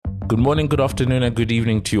Good morning, good afternoon, and good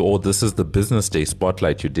evening to you all. This is the Business Day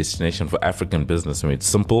Spotlight, your destination for African business made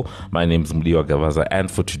simple. My name is Mliwa Gavaza, and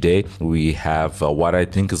for today, we have what I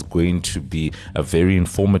think is going to be a very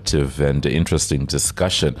informative and interesting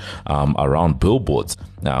discussion around billboards.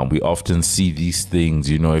 We often see these things,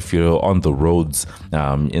 if you're on the roads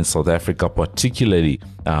in South Africa, particularly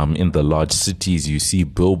in the large cities, you see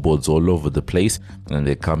billboards all over the place, and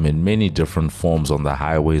they come in many different forms on the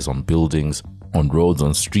highways, on buildings, on roads,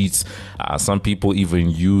 on streets. Some people even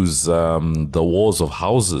use the walls of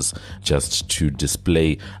houses just to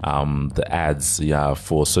display the ads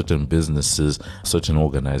for certain businesses, certain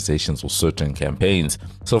organizations, or certain campaigns.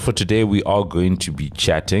 So for today, we are going to be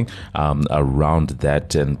chatting around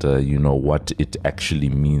that and what it actually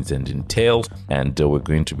means and entails. And we're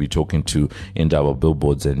going to be talking to Indaba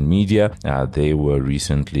Billboards and Media. They were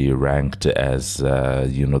recently ranked as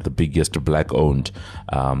the biggest black-owned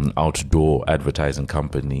outdoor advertising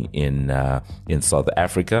company in South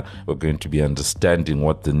Africa. We're going to be understanding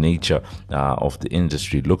what the nature of the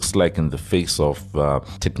industry looks like in the face of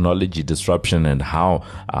technology disruption and how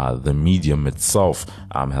the medium itself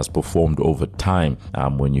has performed over time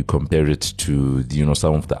when you compare it to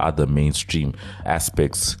some of the other mainstream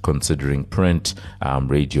aspects, considering print,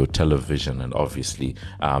 radio, television, and obviously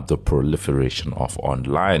the proliferation of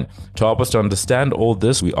online. To help us to understand all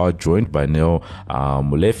this, we are joined by Neo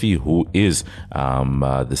Molefe, who is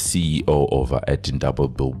the CEO over at Indaba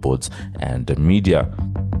Billboards and Media.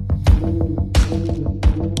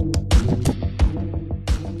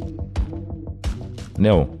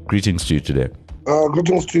 Neo, greetings to you today.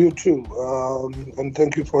 Greetings to you too, and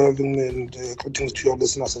thank you for having me, and greetings to your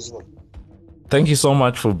listeners as well. Thank you so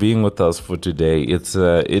much for being with us for today. It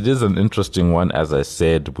is an interesting one. As I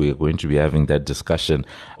said, we're going to be having that discussion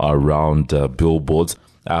around billboards.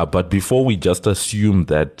 But before we just assume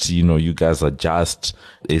that, you guys are just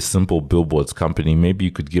a simple billboards company, maybe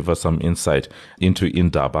you could give us some insight into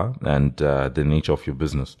Indaba and the nature of your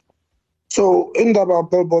business. So Indaba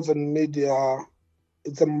Billboards and Media,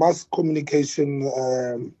 it's a mass communication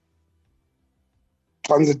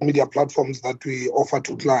transit media platforms that we offer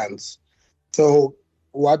to clients. So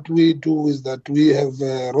what we do is that we have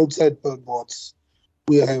roadside billboards,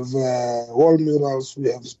 we have wall murals,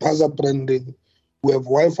 we have spaza branding, we have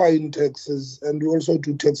Wi-Fi in taxis, and we also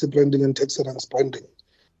do taxi branding and taxi ranks branding.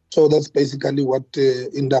 So that's basically what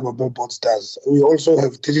Indaba Billboards does. We also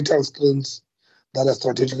have digital screens that are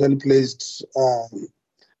strategically placed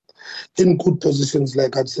in good positions,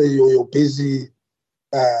 like I'd say your busy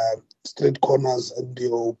street corners and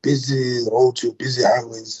your busy roads, your busy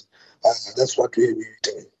highways. That's what we're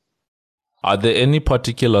doing. Are there any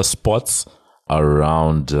particular spots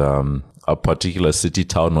around a particular city,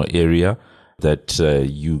 town, or area that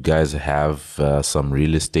you guys have some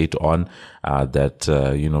real estate on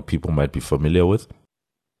that people might be familiar with?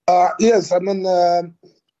 Yes, I mean,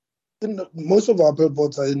 most of our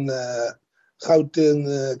billboards are in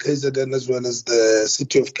Gauteng, KZN, as well as the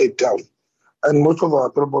city of Cape Town, and most of our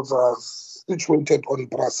billboards are situated on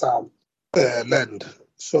Prasa land.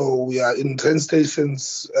 So we are in train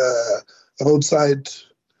stations, roadside.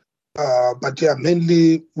 But yeah,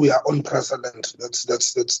 mainly we are on Prasa land.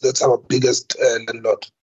 That's our biggest landlord.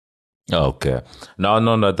 Okay.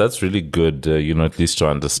 No, that's really good. At least to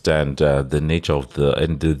understand the nature of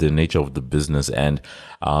the nature of the business. And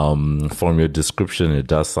from your description, it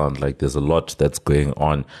does sound like there's a lot that's going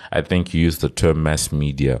on. I think you use the term mass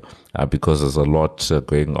media because there's a lot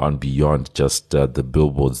going on beyond just the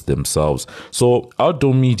billboards themselves. So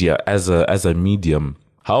outdoor media as a medium.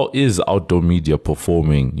 How is outdoor media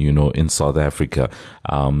performing, in South Africa?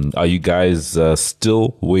 Are you guys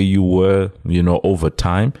still where you were, over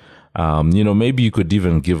time? Maybe you could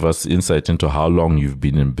even give us insight into how long you've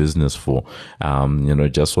been in business for,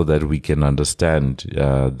 just so that we can understand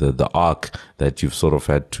the arc that you've sort of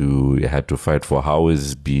had to fight for. How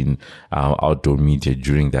has it been outdoor media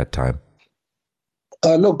during that time?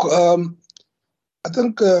 Look, I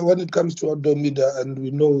think when it comes to outdoor media, and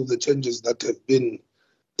we know the changes that have been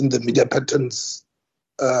in the media patterns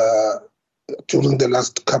during the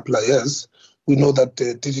last couple of years, we know that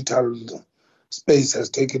the digital space has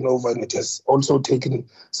taken over, and it has also taken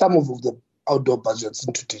some of the outdoor budgets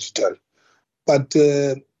into digital. But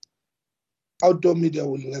outdoor media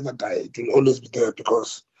will never die. It will always be there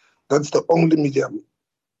because that's the only medium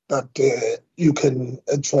that you can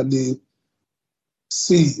actually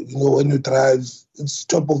see. When you drive, it's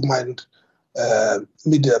top of mind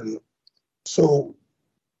medium. So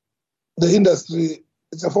the industry,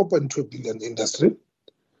 it's a 4.2 billion industry.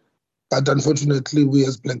 But unfortunately, we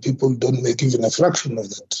as Black people don't make even a fraction of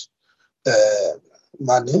that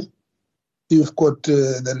money. You've got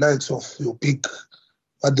the likes of your big,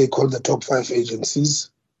 what they call the top 5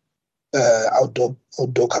 agencies, outdoor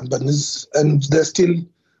companies, and they're still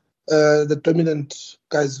the dominant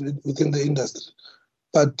guys within the industry.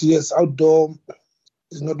 But yes, outdoor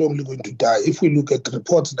is not only going to die. If we look at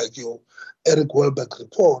reports like your Eric Welbeck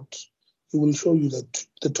report, he will show you that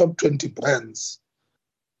the top 20 brands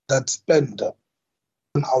that spend on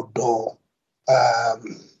outdoor,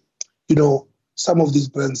 some of these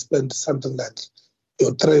brands spend something like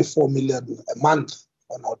 3-4 million a month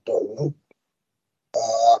on outdoor,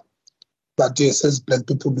 But yes, as black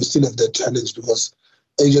people, we still have that challenge because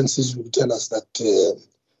agencies will tell us that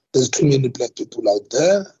there's too many black people out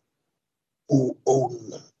there who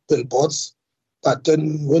own billboards. But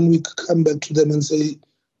then when we come back to them and say,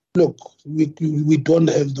 look, we don't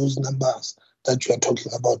have those numbers that you are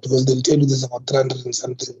talking about, because they'll tell you there's about 300 and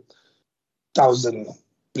something thousand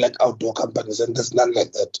black outdoor companies, and there's none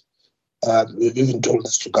like that. We've even told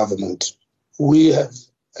this to government. We have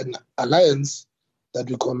an alliance that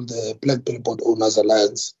we call the Black Billboard Owners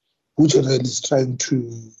Alliance, which really is trying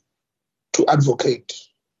to advocate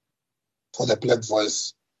for the black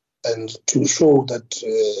voice and to show that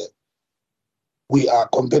we are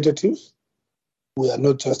competitive. We are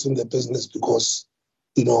not just in the business because,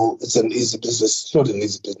 it's an easy business. It's not an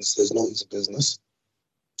easy business. There's no easy business.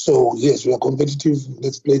 So, yes, we are competitive.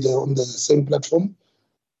 Let's play on the same platform.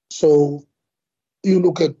 So, you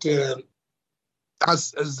look at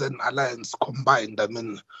us as an alliance combined. I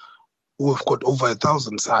mean, we've got over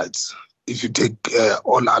 1,000 sites if you take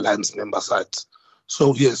all alliance member sites.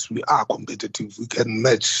 So, yes, we are competitive. We can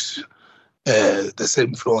match the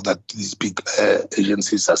same floor that these big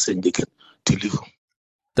agencies are saying they can deliver.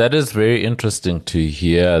 That is very interesting to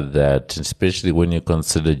hear that, especially when you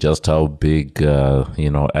consider just how big,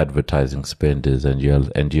 advertising spend is, and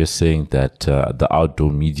you're saying that the outdoor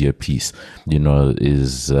media piece,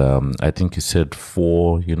 is I think you said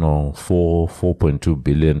 4.2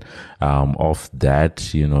 billion of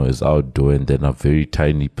that, is outdoor, and then a very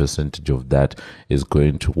tiny percentage of that is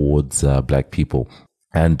going towards black people.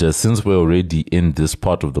 And since we're already in this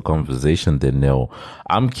part of the conversation, then Nell,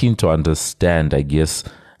 I'm keen to understand, I guess,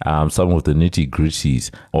 some of the nitty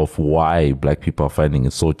gritties of why black people are finding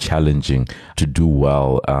it so challenging to do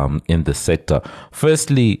well in the sector.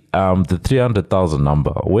 Firstly, the 300,000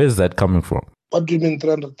 number, where is that coming from? What do you mean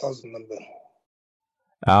 300,000 number?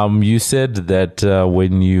 You said that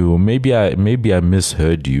when you maybe I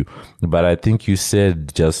misheard you, but I think you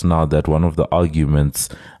said just now that one of the arguments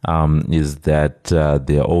is that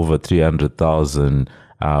there are over 300,000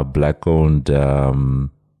 black-owned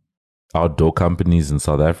outdoor companies in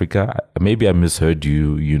South Africa. Maybe I misheard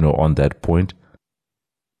you, on that point.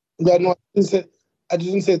 No, I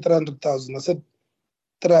didn't say 300,000. I said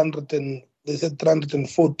 300 and they said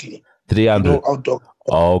 340. 300 outdoor.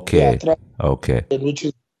 Okay. Yeah, Okay. Which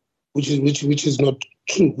is not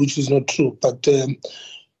true. But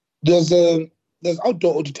there's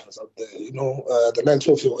outdoor auditors out there. The likes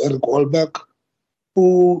of your Eric Welbeck,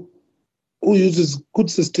 who uses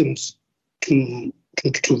good systems to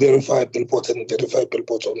verify billboards and verify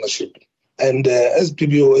billboards ownership. And as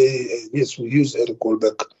PBOA, yes, we use Eric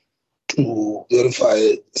Welbeck to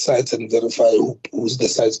verify sites and verify who's the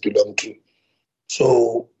sites belong to.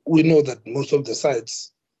 So we know that most of the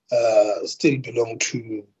sites still belong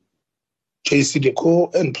to JC Decor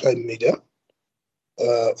and Prime Media,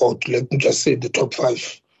 or let me just say the top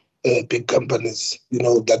 5 big companies,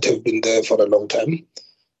 that have been there for a long time.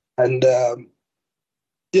 And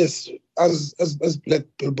yes, as black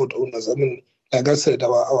billboard owners, I mean, like I said,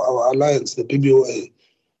 our alliance, the BBOA,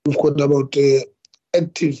 we've got about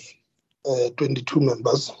active 22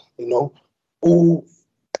 members, who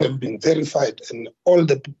have been verified, and all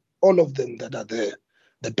of them that are there,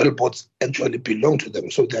 the billboards actually belong to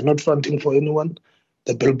them. So they're not fronting for anyone.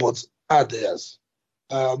 The billboards are theirs.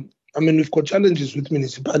 I mean, we've got challenges with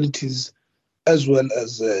municipalities as well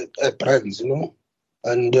as brands,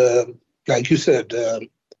 and like you said,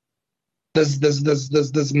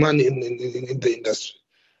 there's money in the industry.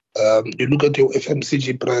 You look at your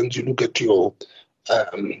FMCG brands, you look at your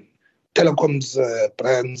telecoms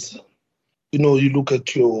brands, you look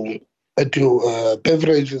at your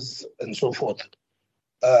beverages and so forth.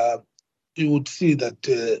 You would see that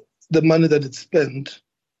the money that is spent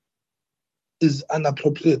is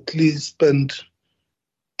inappropriately spent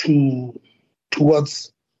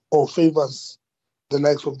towards or favors the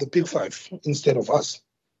likes of the Big 5 instead of us.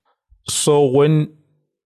 So when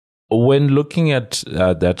When looking at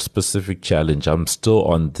that specific challenge, I'm still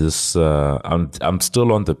on this. I'm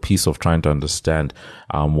still on the piece of trying to understand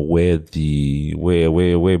where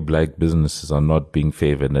black businesses are not being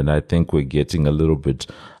favored, and I think we're getting a little bit,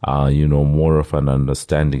 more of an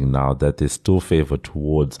understanding now that there's still favor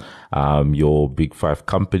towards your big five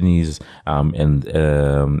companies and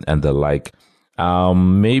the like.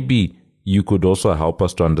 Maybe you could also help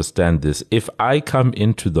us to understand this. If I come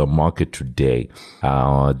into the market today,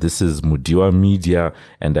 this is Mudiwa Media,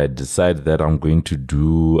 and I decide that I'm going to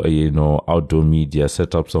do, outdoor media,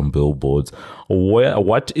 set up some billboards.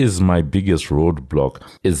 What is my biggest roadblock?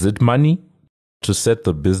 Is it money to set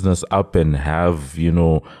the business up and have,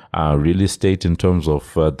 real estate in terms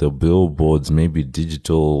of the billboards, maybe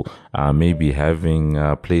digital, maybe having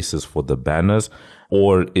places for the banners?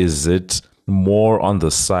 Or is it more on the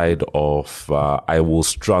side of I will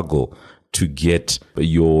struggle to get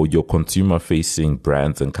your consumer facing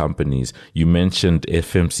brands and companies? You mentioned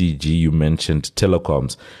FMCG, you mentioned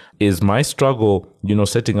telecoms. Is my struggle,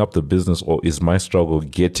 setting up the business, or is my struggle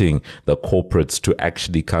getting the corporates to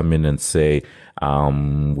actually come in and say,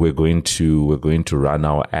 we're going to run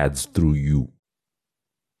our ads through you?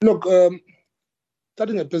 Look,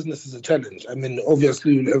 starting a business is a challenge. I mean,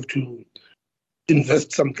 obviously you'll have to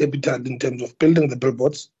invest some capital in terms of building the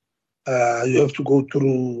billboards. You have to go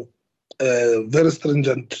through very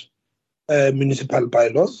stringent municipal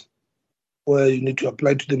bylaws where you need to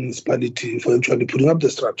apply to the municipality for actually putting up the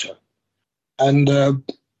structure. And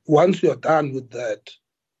once you are done with that,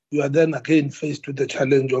 you are then again faced with the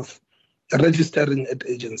challenge of registering at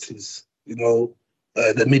agencies,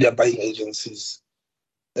 the media buying agencies,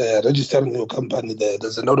 registering your company there.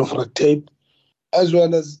 There's a lot of red tape. As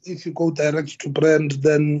well as if you go direct to brand,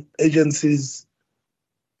 then agencies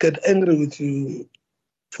get angry with you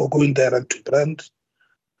for going direct to brand.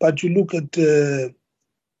 But you look at the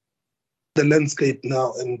landscape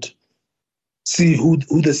now and see who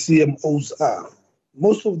the CMOs are.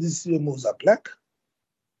 Most of these CMOs are black,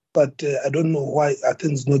 but I don't know why are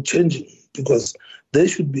things not changing, because they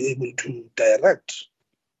should be able to direct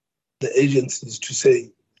the agencies to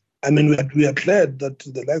say, we are glad that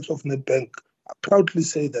the likes of Nedbank proudly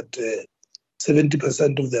say that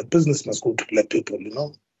 70% of their business must go to black people,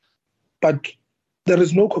 But there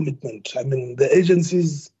is no commitment. The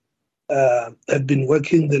agencies have been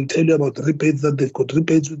working. They'll tell you about the rebates, that they've got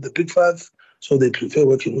rebates with the big five, so they prefer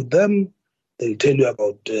working with them. They'll tell you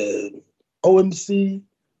about OMC.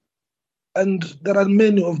 And there are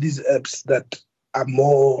many of these apps that are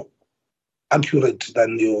more accurate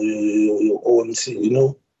than your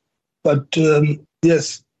OMC, But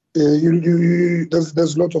yes,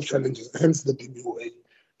 there's lots of challenges. Hence, the BBOA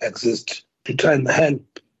exists to try and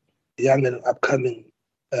help young and upcoming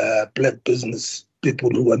black business people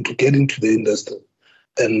who want to get into the industry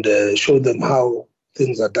and show them how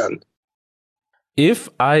things are done. If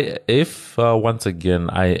once again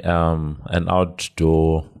I am an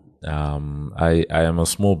outdoor, I am a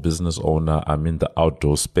small business owner, I'm in the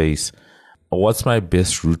outdoor space, what's my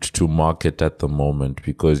best route to market at the moment?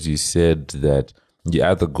 Because you said that you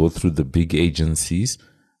either go through the big agencies,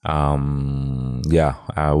 you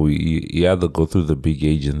either go through the big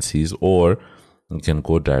agencies, or you can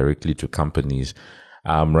go directly to companies.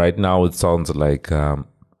 Right now, it sounds like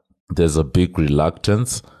there's a big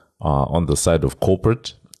reluctance on the side of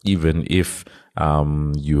corporate, even if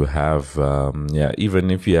you have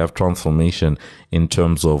transformation in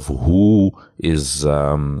terms of who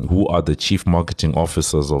are the chief marketing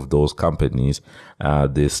officers of those companies.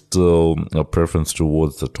 There's still a preference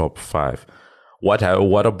towards the top five. What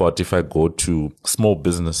about if I go to small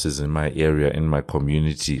businesses in my area, in my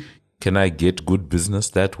community? Can I get good business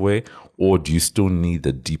that way, or do you still need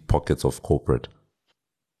the deep pockets of corporate?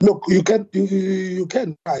 Look, you can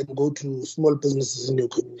try and go to small businesses in your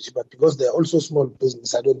community, but because they're also small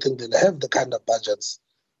business, I don't think they'll have the kind of budgets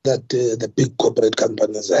that the big corporate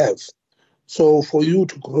companies have. So for you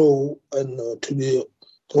to grow and to be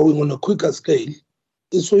growing on a quicker scale,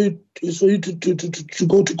 is for you to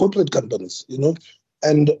go to corporate companies,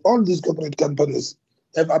 And all these corporate companies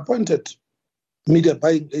have appointed media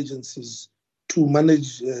buying agencies to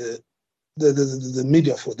manage the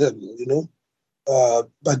media for them,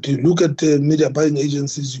 But you look at media buying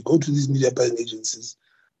agencies, you go to these media buying agencies,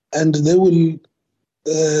 and they will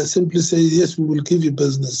simply say, yes, we will give you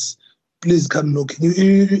business. Please come knock.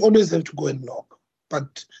 You always have to go and knock.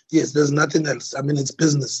 But yes, there's nothing else. It's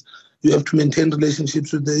business. You have to maintain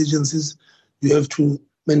relationships with the agencies. You have to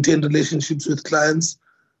maintain relationships with clients.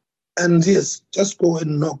 And yes, just go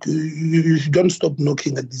and knock. You don't stop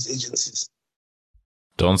knocking at these agencies.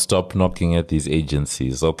 Don't stop knocking at these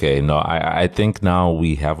agencies. Okay, no, I think now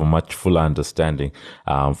we have a much fuller understanding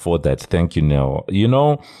for that. Thank you, Nell. You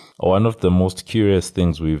know, one of the most curious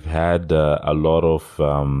things we've had we've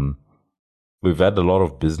had a lot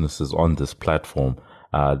of businesses on this platform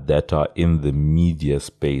that are in the media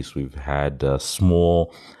space. We've had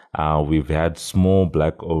small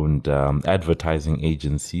black-owned advertising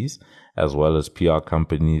agencies, as well as PR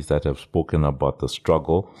companies that have spoken about the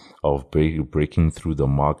struggle of breaking through the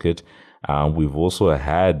market. We've also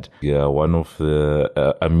had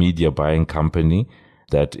a media buying company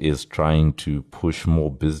that is trying to push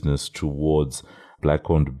more business towards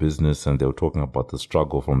black-owned business, and they were talking about the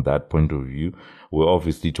struggle from that point of view. We're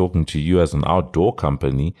obviously talking to you as an outdoor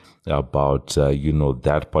company about,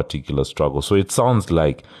 that particular struggle. So it sounds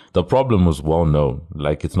like the problem was well known.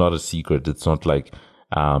 Like, it's not a secret. It's not like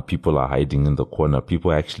people are hiding in the corner.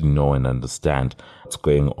 People actually know and understand what's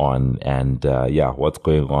going on and, what's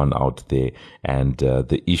going on out there and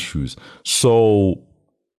the issues. So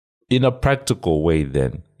in a practical way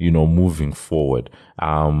then, moving forward,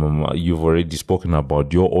 you've already spoken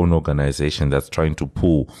about your own organization that's trying to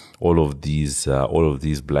pull all of these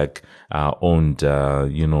black owned,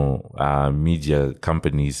 media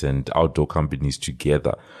companies and outdoor companies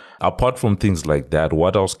together. Apart from things like that,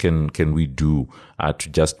 what else can we do to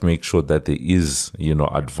just make sure that there is,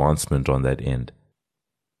 advancement on that end?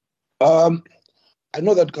 I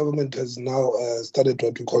know that government has now started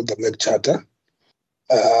what we call the Black Charter.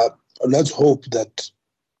 Let's hope that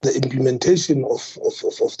the implementation of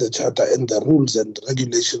the Charter and the rules and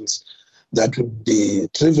regulations that would be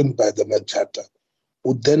driven by the Black Charter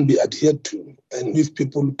would then be adhered to. And if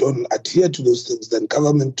people don't adhere to those things, then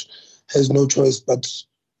government has no choice but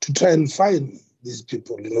to try and fine these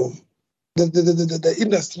people, The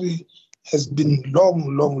industry has been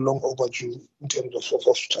long overdue in terms of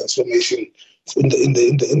transformation in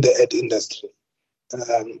the ad industry.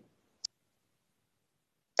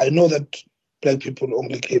 I know that black people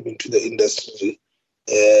only came into the industry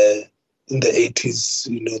in the 80s,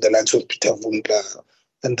 the likes of Peter Vundla,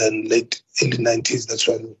 and then early 90s, that's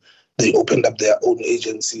when they opened up their own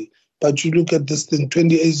agency. But you look at this thing,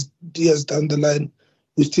 28 years down the line,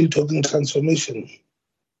 we're still talking transformation.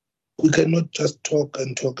 We cannot just talk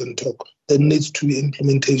and talk and talk. There needs to be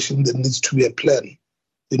implementation, there needs to be a plan,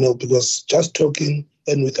 because just talking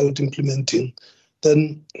and without implementing,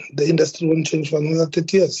 then the industry won't change for another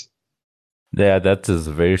 30 years. Yeah, that is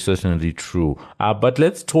very certainly true. But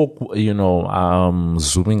let's talk,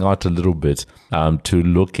 zooming out a little bit to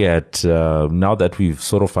look at now that we've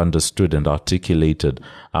sort of understood and articulated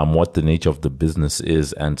what the nature of the business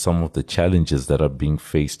is and some of the challenges that are being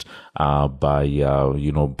faced by,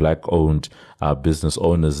 black-owned business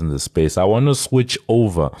owners in the space. I want to switch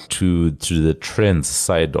over to the trends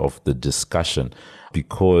side of the discussion,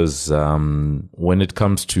 because when it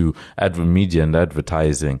comes to media and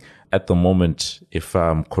advertising, at the moment, if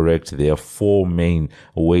I'm correct, there are 4 main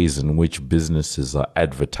ways in which businesses are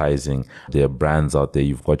advertising their brands out there.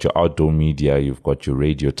 You've got your outdoor media, you've got your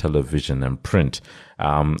radio, television, and print.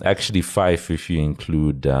 Actually 5 if you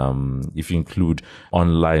include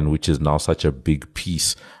online, which is now such a big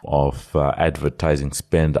piece of advertising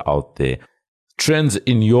spend out there. Trends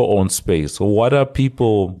in your own space. What are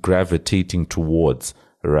people gravitating towards,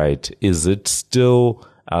 right? Is it still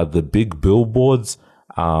the big billboards?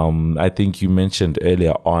 I think you mentioned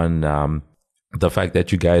earlier on the fact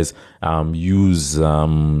that you guys use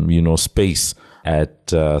space at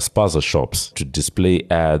spaza shops to display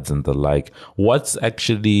ads and the like. What's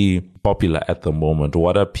actually popular at the moment?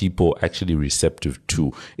 What are people actually receptive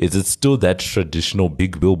to? Is it still that traditional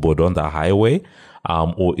big billboard on the highway?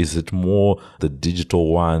 Or is it more the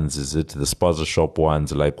digital ones? Is it the spaza shop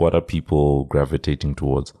ones? Like, what are people gravitating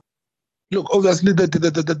towards? Look, obviously, the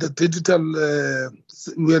digital,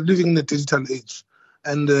 we are living in a digital age,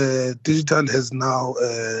 and digital has now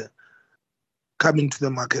come into the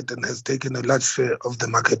market and has taken a large share of the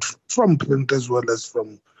market from print as well as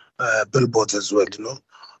from billboards as well,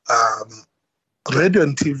 Radio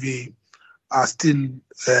and TV are still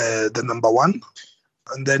the number one,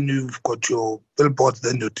 and then you've got your billboards,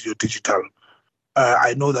 then your digital.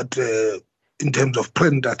 I know that in terms of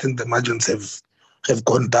print, I think the margins have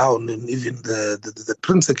gone down, and even the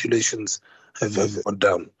print circulations have gone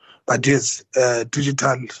down. But yes,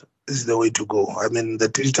 digital is the way to go. I mean, the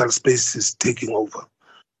digital space is taking over.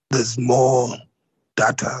 There's more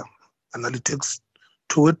data analytics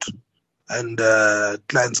to it, and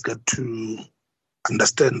clients get to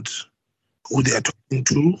understand who they are talking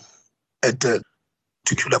to at a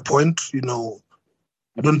particular point. I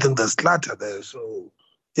don't think there's clutter there. So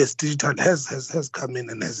yes, digital has come in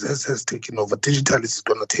and has taken over. Digital is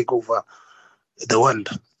going to take over the world,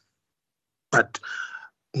 but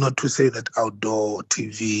not to say that outdoor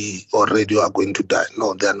TV or radio are going to die.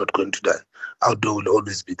 No, they are not going to die. Outdoor will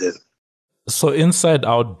always be there. So inside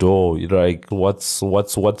outdoor, like what's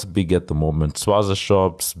big at the moment? Swazi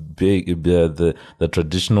shops, big the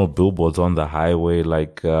traditional billboards on the highway.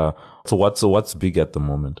 So what's big at the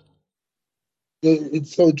moment? So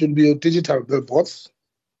it will be your digital billboards,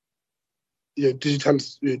 your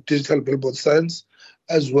digital billboard signs,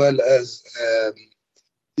 as well as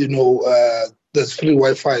there's free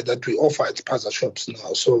Wi-Fi that we offer at Spaza shops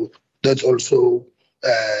now. So that's also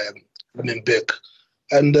coming back.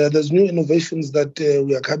 And there's new innovations that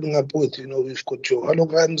we are coming up with. We've got your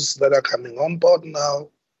holograms that are coming on board now.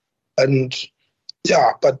 And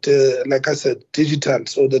yeah, but like I said, digital.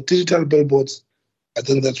 So the digital billboards, I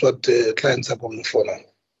think that's what clients are going for now.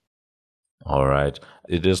 All right.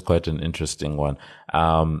 It is quite an interesting one.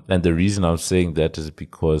 And the reason I'm saying that is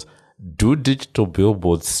because do digital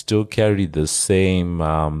billboards still carry the same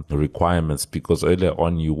requirements? Because earlier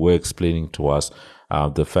on you were explaining to us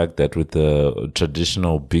the fact that with the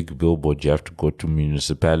traditional big billboard, you have to go to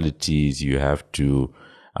municipalities, you have to,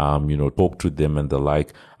 talk to them and the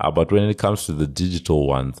like. But when it comes to the digital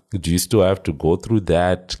ones, do you still have to go through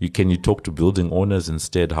that? Can you talk to building owners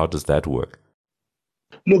instead? How does that work?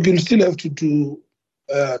 Look, you still have to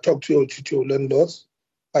talk to your landlords.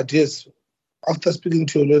 But yes, after speaking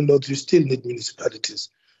to your landlords, you still need municipalities.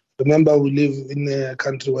 Remember, we live in a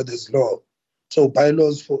country where there's law. So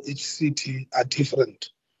bylaws for each city are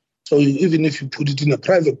different. So even if you put it in a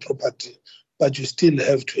private property, but you still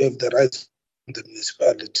have to have the rights in the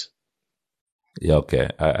municipality. Yeah, okay.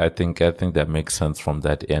 I think that makes sense from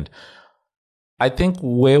that end. I think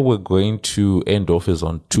where we're going to end off is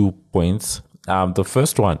on 2 points. The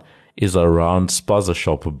first one is around Spaza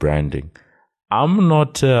shop branding. I'm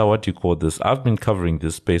not, I've been covering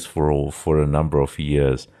this space for a number of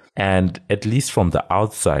years. And at least from the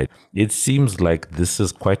outside, it seems like this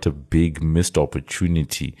is quite a big missed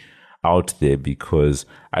opportunity out there, because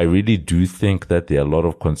I really do think that there are a lot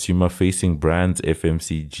of consumer facing brands,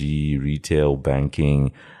 FMCG, retail,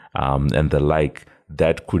 banking, and the like,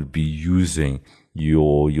 that could be using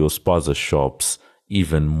your Spaza shops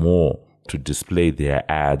even more to display their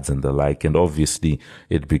ads and the like. And obviously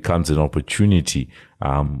it becomes an opportunity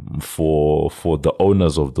for the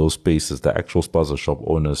owners of those spaces, the actual Spaza shop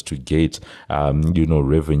owners, to get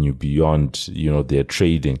revenue beyond their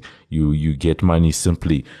trading. You get money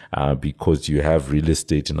simply because you have real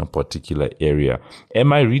estate in a particular area.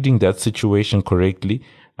 Am I reading that situation correctly?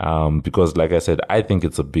 Because like I said, I think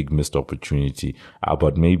it's a big missed opportunity,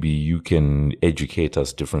 but maybe you can educate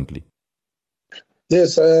us differently.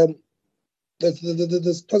 Yes, the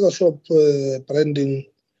Spaza shop branding,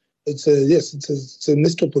 it's a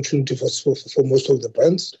missed opportunity for most of the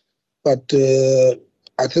brands, but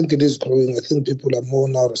I think it is growing. I think people are more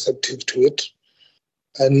now receptive to it,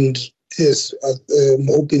 and yes, I'm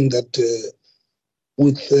hoping that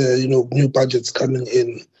with new budgets coming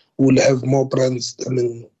in, we'll have more brands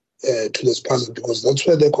coming to the Spaza, because that's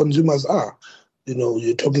where the consumers are.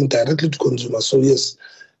 You're talking directly to consumers. So yes,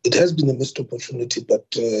 it has been a missed opportunity, but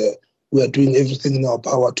we are doing everything in our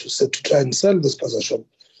power to try and sell the Spaza shop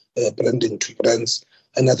branding to brands.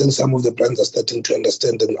 And I think some of the brands are starting to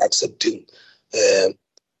understand and accepting the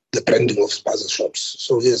branding of Spaza shops.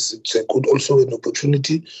 So yes, it's also an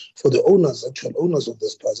opportunity for the actual owners of the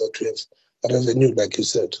Spaza, to have revenue, like you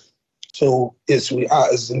said. So yes, we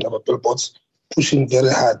are, as Indaba Billboards, pushing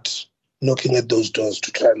very hard, knocking at those doors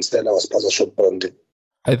to try and sell our Spaza shop branding.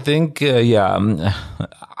 I think,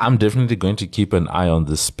 I'm definitely going to keep an eye on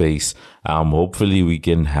this space. Hopefully we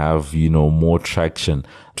can have, more traction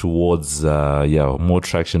towards,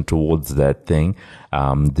 that thing.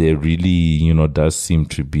 There really, does seem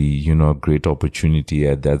to be, a great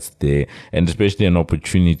opportunity that's there, and especially an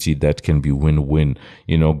opportunity that can be win-win,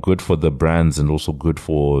 good for the brands and also good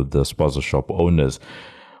for the Spaza shop owners.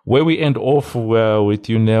 Where we end off with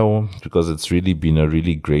you now, because it's really been a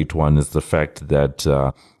really great one, is the fact that,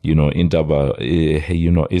 Indaba,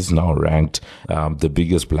 is now ranked the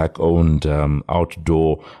biggest black-owned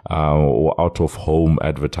outdoor or out-of-home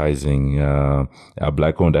advertising,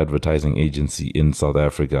 black-owned advertising agency in South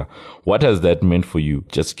Africa. What has that meant for you,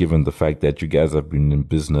 just given the fact that you guys have been in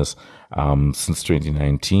business since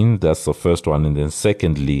 2019? That's the first one. And then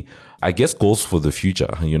secondly, I guess goals for the future.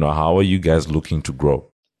 How are you guys looking to grow?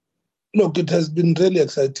 Look, it has been really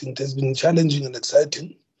exciting. It has been challenging and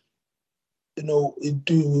exciting. We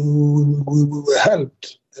were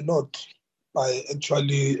helped a lot by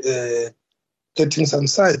actually getting some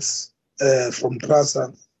sites from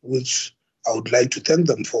PRASA, which I would like to thank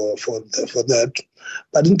them for that.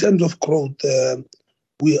 But in terms of growth,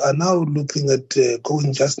 we are now looking at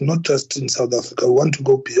going not just in South Africa. We want to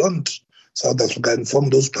go beyond South Africa and form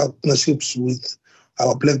those partnerships with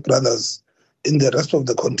our black brothers in the rest of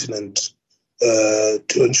the continent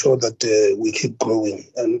to ensure that we keep growing.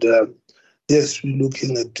 And yes, we're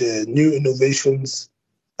looking at new innovations.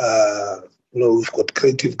 We've got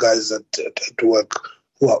creative guys at work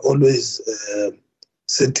who are always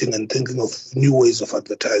setting and thinking of new ways of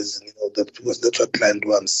advertising, because that's what client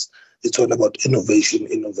wants. It's all about innovation.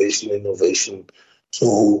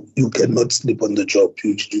 So you cannot sleep on the job.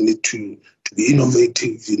 You need to be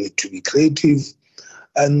innovative. You need to be creative.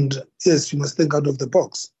 And yes, you must think out of the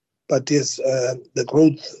box. But yes, the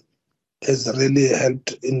growth has really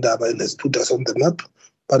helped Indaba and has put us on the map.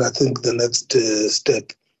 But I think the next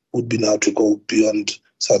step would be now to go beyond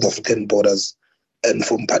South African borders and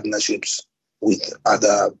form partnerships with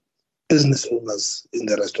other business owners in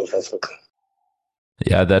the rest of Africa.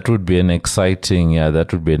 Yeah, that would be an exciting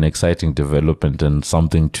development and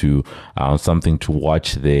something to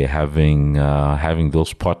watch there. Having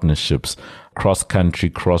those partnerships cross country,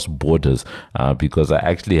 cross borders, because I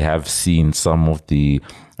actually have seen some of the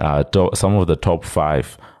top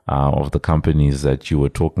five of the companies that you were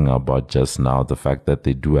talking about just now, the fact that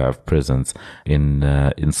they do have presence in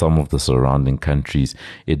some of the surrounding countries,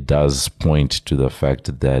 it does point to the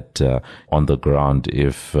fact that on the ground,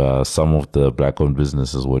 if some of the black-owned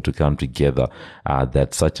businesses were to come together,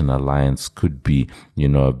 that such an alliance could be,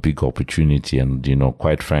 a big opportunity and,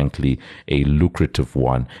 quite frankly, a lucrative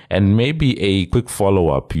one. And maybe a quick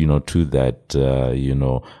follow-up, to that,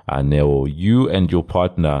 Neo, you and your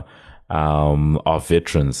partner are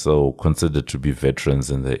veterans, so considered to be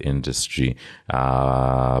veterans in the industry,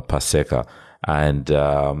 Paseka. And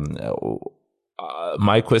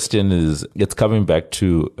my question is, it's coming back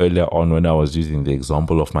to earlier on when I was using the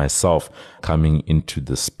example of myself coming into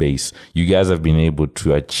the space. You guys have been able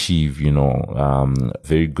to achieve,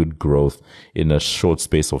 very good growth in a short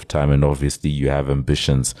space of time. And obviously you have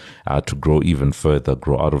ambitions to grow even further,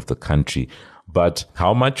 grow out of the country. But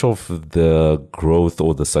how much of the growth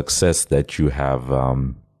or the success that you have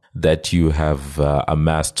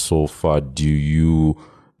amassed so far do you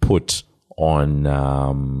put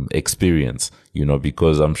on experience?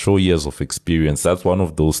 Because I'm sure years of experience, that's one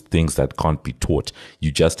of those things that can't be taught.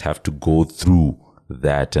 You just have to go through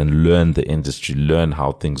that and learn the industry, learn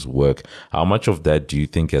how things work. How much of that do you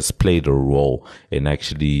think has played a role in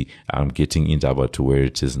actually getting Indaba to where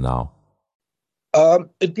it is now?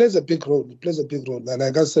 It plays a big role. And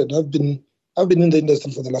like I said, I've been in the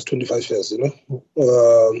industry for the last 25 years.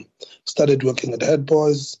 Started working at Head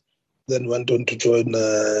Boys, then went on to join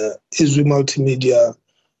Izwi Multimedia.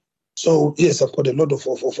 So yes, I've got a lot of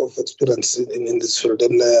experience in this field,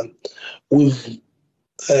 and we've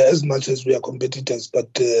as much as we are competitors,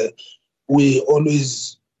 but we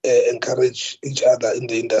always encourage each other in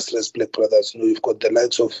the industry as black brothers. We've got the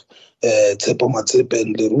likes of Tsepo Matsepe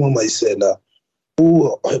and Lerumo Maisela,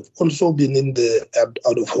 who have also been in the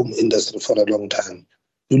out-of-home industry for a long time.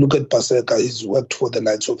 You look at Paseka, he's worked for the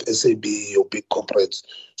likes of SAB or big corporates.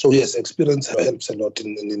 So yes, experience helps a lot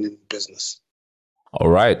in business. All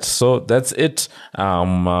right, so that's it.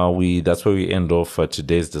 That's where we end off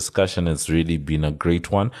today's discussion. It's really been a great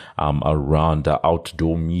one around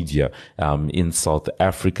outdoor media in South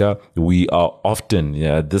Africa. We are often,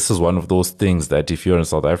 this is one of those things that if you're in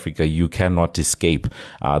South Africa, you cannot escape.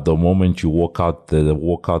 The moment you walk out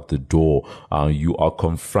the door, you are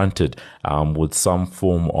confronted with some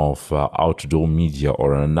form of outdoor media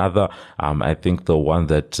or another. I think the one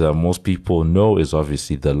that most people know is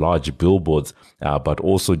obviously the large billboards. But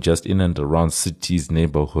also just in and around cities,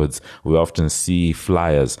 neighborhoods, we often see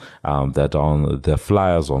flyers that are on the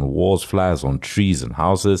flyers on walls, flyers on trees and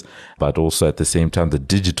houses, but also at the same time the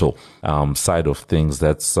digital side of things.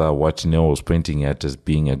 That's what Neo was pointing at as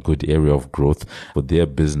being a good area of growth for their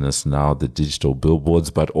business now, the digital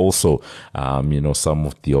billboards, but also some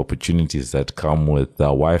of the opportunities that come with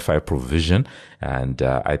Wi-Fi provision. And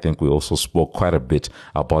I think we also spoke quite a bit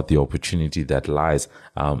about the opportunity that lies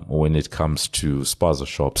when it comes to spaza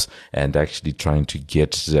shops and actually trying to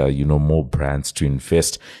get, more brands to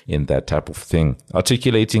invest in that type of thing.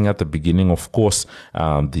 Articulating at the beginning, of course,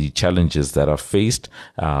 the challenges that are faced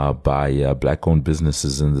by black-owned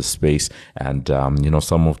businesses in the space and,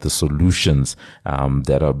 some of the solutions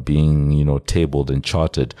that are being, tabled and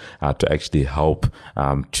charted to actually help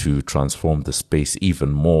to transform the space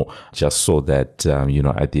even more, just so that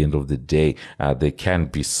at the end of the day, there can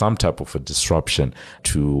be some type of a disruption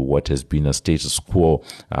to what has been a status quo,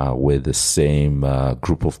 where the same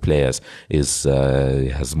group of players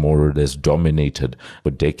has more or less dominated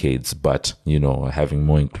for decades, but having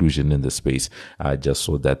more inclusion in the space just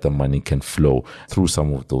so that the money can flow through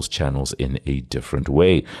some of those channels in a different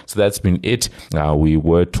way. So that's been it. We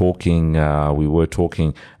were talking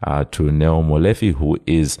to Neo Molefe, who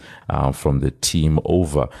is from the team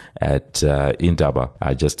over at Indaba,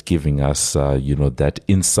 just giving us that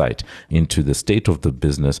insight into the state of the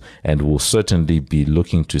business, and we'll certainly be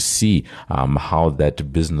looking to see how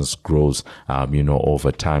that business grows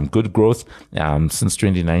over time. Good growth since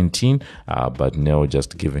 2019, but Neo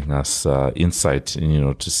just giving us insight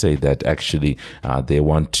to say that actually they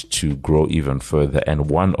want to grow even further, and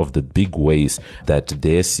one of the big ways that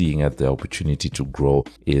they're seeing at the opportunity to grow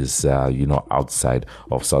is outside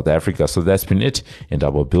of South Africa. So that's been it in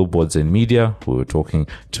our Billboards and Media. We were talking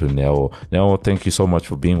to Neo. Neo, thank you so much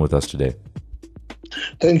for being with us today.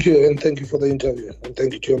 Thank you, and thank you for the interview, and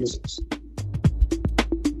thank you to your listeners.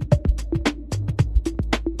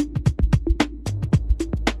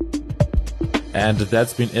 And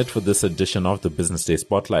that's been it for this edition of the Business Day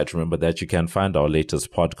Spotlight. Remember that you can find our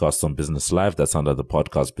latest podcast on Business Live. That's under the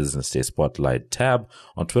podcast Business Day Spotlight tab.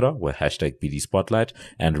 On Twitter, we're #BD Spotlight.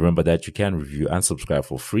 And remember that you can review and subscribe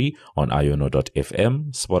for free on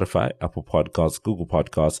iono.fm, Spotify, Apple Podcasts, Google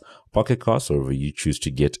Podcasts, Pocket Casts, or wherever you choose to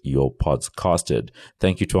get your pods casted.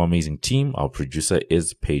 Thank you to our amazing team. Our producer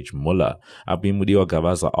is Paige Muller. I've been Mudiwa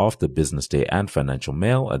Gavaza of the Business Day and Financial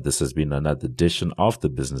Mail. This has been another edition of the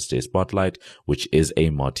Business Day Spotlight, which is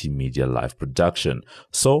a multimedia live production.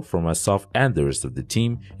 So from myself and the rest of the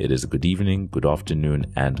team, it is good evening, good afternoon,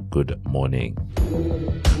 and good morning.